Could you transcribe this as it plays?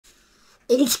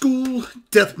Old school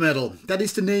death metal, that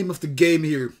is the name of the game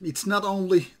here. It's not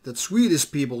only that Swedish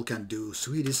people can do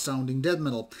Swedish sounding death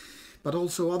metal, but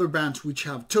also other bands which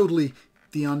have totally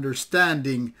the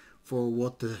understanding for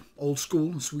what the old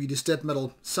school Swedish death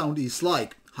metal sound is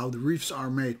like, how the riffs are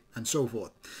made and so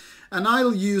forth. And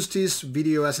I'll use this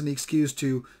video as an excuse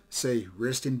to say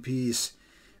rest in peace,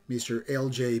 Mr.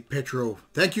 L.J. Petro.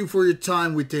 Thank you for your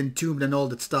time with Entombed and all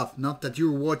that stuff. Not that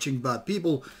you're watching, but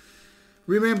people,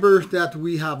 remember that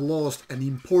we have lost an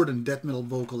important death metal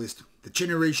vocalist, the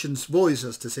generation's voice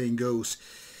as the saying goes,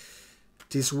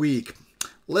 this week.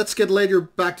 Let's get later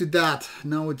back to that.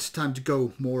 Now it's time to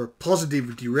go more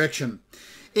positive direction.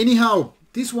 Anyhow,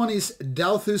 this one is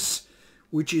Dauthuz,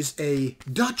 which is a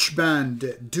Dutch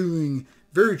band doing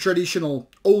very traditional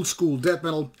old school death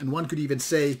metal, and one could even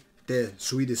say the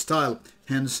Swedish style,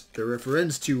 hence the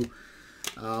reference to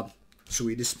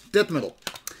Swedish death metal.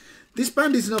 This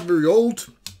band is not very old,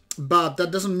 but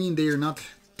that doesn't mean they are not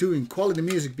doing quality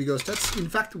music, because that's in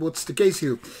fact what's the case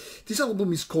here. This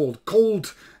album is called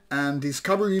Cold, and this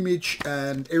cover image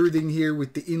and everything here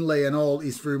with the inlay and all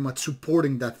is very much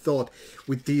supporting that thought,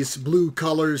 with these blue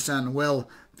colors and, well,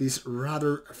 this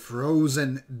rather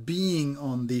frozen being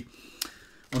on the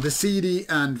CD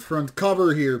and front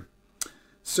cover here.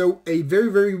 So a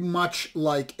very much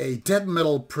like a death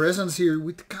metal presence here,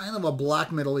 with kind of a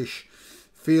black metal-ish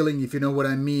feeling, if you know what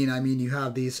I mean. I mean, you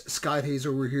have these sky haze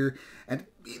over here, and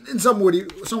in some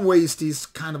ways these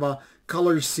kind of a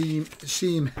color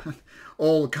scheme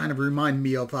all kind of remind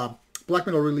me of a black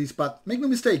metal release, but make no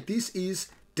mistake, this is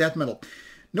death metal.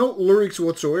 No lyrics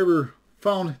whatsoever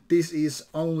found. This is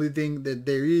only thing that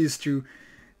there is to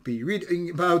be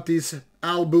reading about this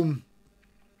album.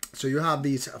 So you have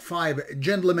these 5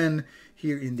 gentlemen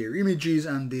here in their images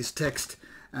and this text,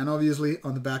 and obviously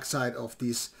on the back side of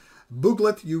this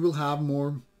booklet you will have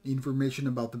more information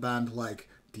about the band, like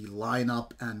the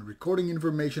lineup and recording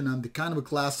information and the kind of a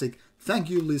classic thank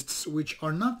you lists, which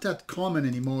are not that common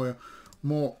anymore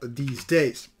these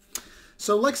days.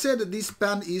 So like I said, this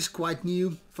band is quite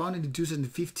new, founded in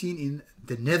 2015 in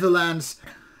the Netherlands,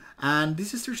 and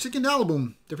this is their second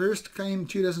album. The first came in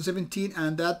 2017,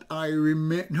 and that I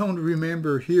don't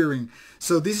remember hearing.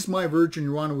 So this is my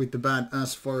virgin run with the band,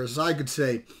 as far as I could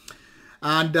say.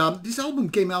 And this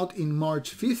album came out in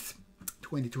March 5th,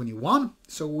 2021,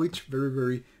 so it's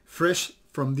very fresh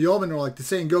from the oven, or like the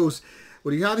saying goes.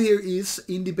 What you have here is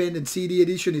independent CD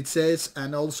edition, it says,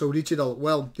 and also digital.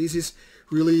 Well, this is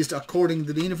released according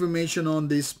to the information on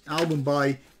this album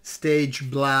by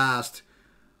Stage Blast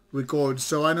Records.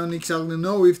 So I don't exactly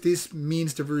know if this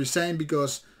means the very same,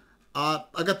 because I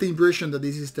got the impression that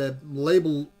this is the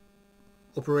label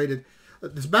operated,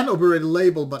 this band operated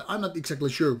label, but I'm not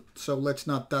exactly sure. So let's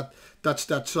not touch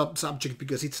that subject,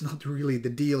 because it's not really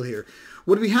the deal here.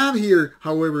 What we have here,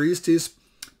 however, is this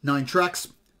 9 tracks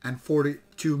and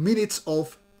 42 minutes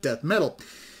of death metal.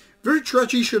 Very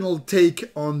traditional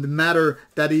take on the matter,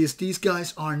 that is, these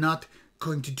guys are not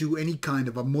going to do any kind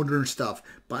of a modern stuff,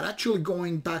 but actually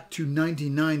going back to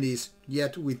 1990s,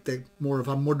 yet with the more of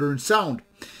a modern sound.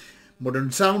 Modern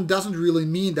sound doesn't really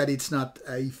mean that it's not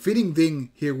a fitting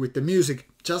thing here with the music,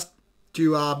 just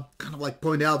to kind of like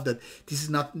point out that this is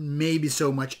not maybe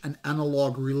so much an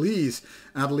analog release.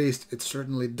 At least it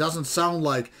certainly doesn't sound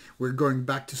like we're going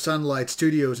back to Sunlight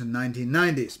Studios in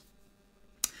 1990s.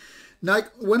 Now,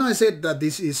 when I said that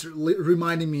this is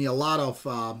reminding me a lot of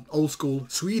old school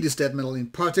Swedish death metal in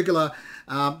particular,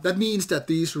 that means that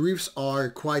these riffs are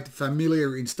quite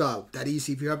familiar in style. That is,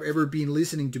 if you have ever been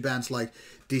listening to bands like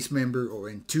Dismember or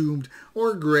Entombed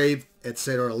or Grave,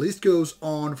 etc. List goes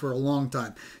on for a long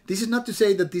time. This is not to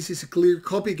say that this is a clear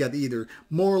copycat either,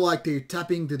 more like they're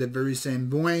tapping to the very same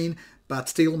vein, but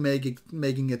still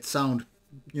making it sound,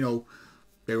 you know,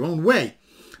 their own way.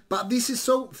 But this is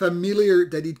so familiar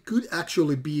that it could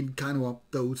actually be kind of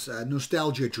those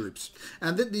nostalgia trips.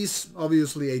 And that is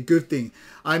obviously a good thing.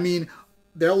 I mean,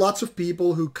 there are lots of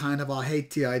people who kind of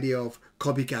hate the idea of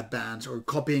copycat bands or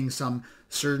copying some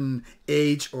certain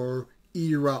age or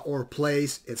era or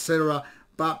place, etc.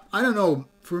 But I don't know,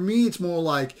 for me it's more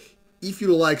like, if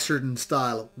you like certain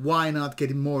style, why not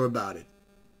get more about it?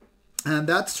 And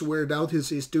that's where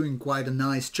Dauthuz is doing quite a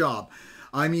nice job.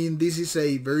 I mean, this is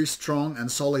a very strong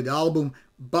and solid album,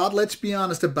 but let's be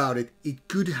honest about it, it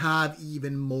could have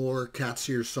even more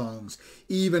catchier songs,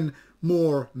 even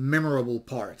more memorable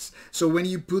parts. So when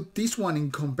you put this one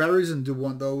in comparison to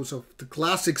one of those of the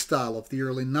classic style of the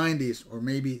early 90s, or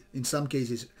maybe in some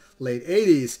cases late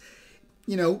 80s,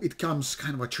 you know, it comes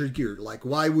kind of a trickier. Like,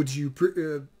 why would you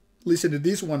listen to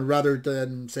this one rather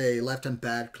than, say, Left Hand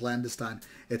Pad, Clandestine,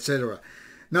 etc.?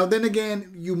 Now then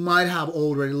again, you might have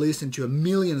already listened to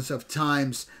millions of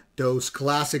times those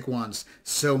classic ones,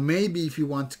 so maybe if you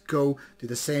want to go to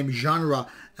the same genre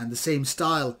and the same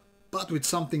style, but with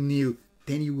something new,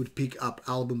 then you would pick up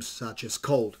albums such as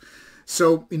Cold.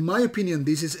 So in my opinion,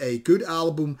 this is a good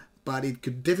album, but it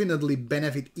could definitely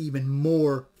benefit even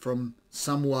more from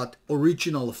somewhat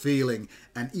original feeling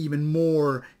and even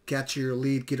more catchier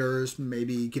lead guitars,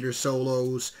 maybe guitar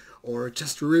solos, or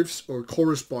just riffs or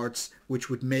chorus parts, which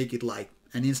would make it like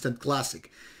an instant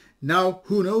classic. Now,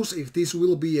 who knows if this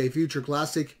will be a future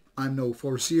classic? I'm no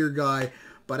foreseer guy,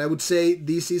 but I would say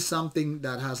this is something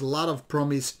that has a lot of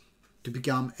promise to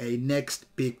become a next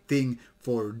big thing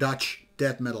for Dutch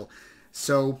death metal.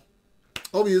 So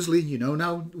obviously, you know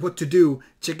now what to do.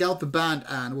 Check out the band,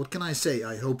 and what can I say?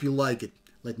 I hope you like it.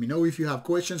 Let me know if you have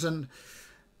questions and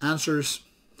answers.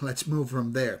 Let's move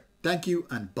from there. Thank you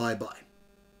and bye bye.